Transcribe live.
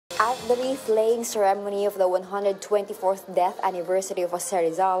At the wreath-laying ceremony of the 124th death anniversary of Jose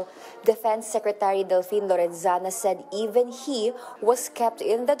Rizal, Defense Secretary Delfin Lorenzana said even he was kept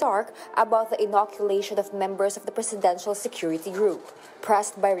in the dark about the inoculation of members of the presidential security group.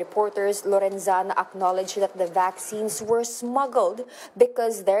 Pressed by reporters, Lorenzana acknowledged that the vaccines were smuggled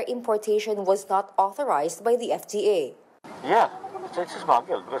because their importation was not authorized by the FDA. Yeah, it's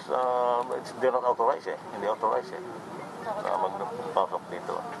smuggled because they're not authorized. Hindi authorized. Magpapasok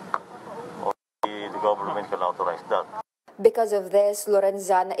dito. Only the government can authorize that. Because of this,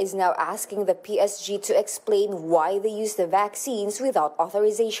 Lorenzana is now asking the PSG to explain why they use the vaccines without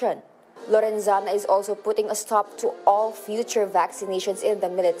authorization. Lorenzana is also putting a stop to all future vaccinations in the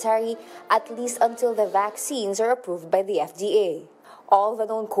military, at least until the vaccines are approved by the FDA. All the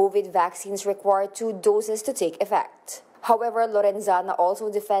known COVID vaccines require 2 doses to take effect. However, Lorenzana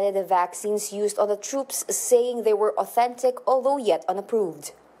also defended the vaccines used on the troops, saying they were authentic although yet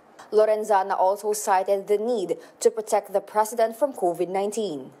unapproved. Lorenzana also cited the need to protect the president from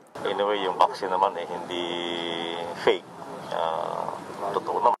COVID-19. In a way, yung vaccine naman hindi fake.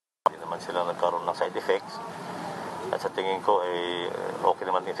 Totoo naman. Hindi naman sila nagkaroon ng side effects. At sa tingin ko, okay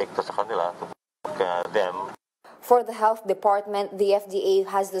naman epekto sa kanila to them. For the Health Department, the FDA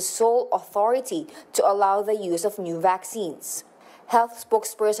has the sole authority to allow the use of new vaccines. Health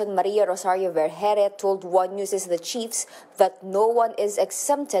spokesperson Maria Rosario Vergere told One News' The Chiefs that no one is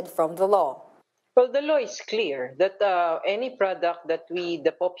exempted from the law. Well, the law is clear that any product that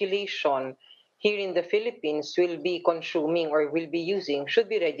the population here in the Philippines will be consuming or will be using should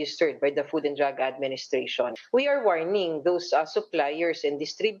be registered by the Food and Drug Administration. We are warning those suppliers and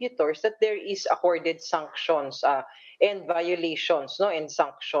distributors that there is accorded sanctions and violations and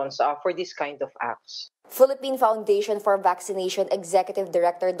sanctions for this kind of acts. Philippine Foundation for Vaccination Executive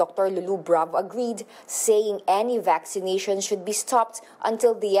Director Dr. Lulu Bravo agreed, saying any vaccination should be stopped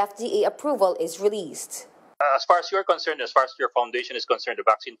until the FDA approval is released. As far as you're concerned, as far as your foundation is concerned, the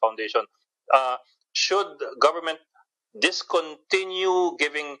Vaccine Foundation, should government discontinue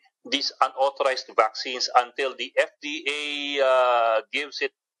giving these unauthorized vaccines until the FDA gives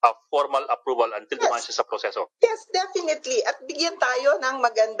it a formal approval until dumaan siya sa proseso? Yes, definitely. At bigyan tayo ng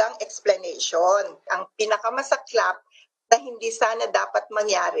magandang explanation. Ang pinakamasaklap na hindi sana dapat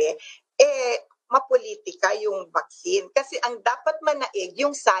mangyari, mapolitika yung vaccine. Kasi ang dapat manaig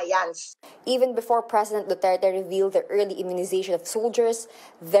yung science. Even before President Duterte revealed the early immunization of soldiers,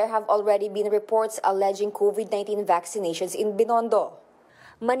 there have already been reports alleging COVID-19 vaccinations in Binondo.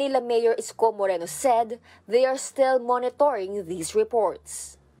 Manila Mayor Isko Moreno said they are still monitoring these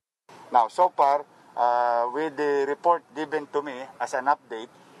reports. Now, so far, with the report given to me as an update,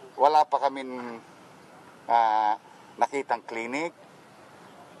 wala pa kaming nakitang clinic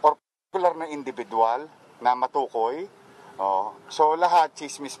or particular na individual na matukoy. So, lahat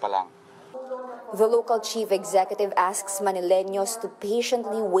chismis pa lang. The local chief executive asks Manileños to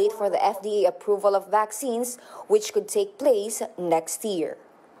patiently wait for the FDA approval of vaccines, which could take place next year.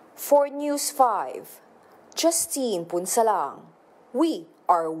 For News 5, Justine Punsalang, we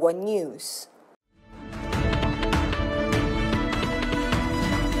are One News.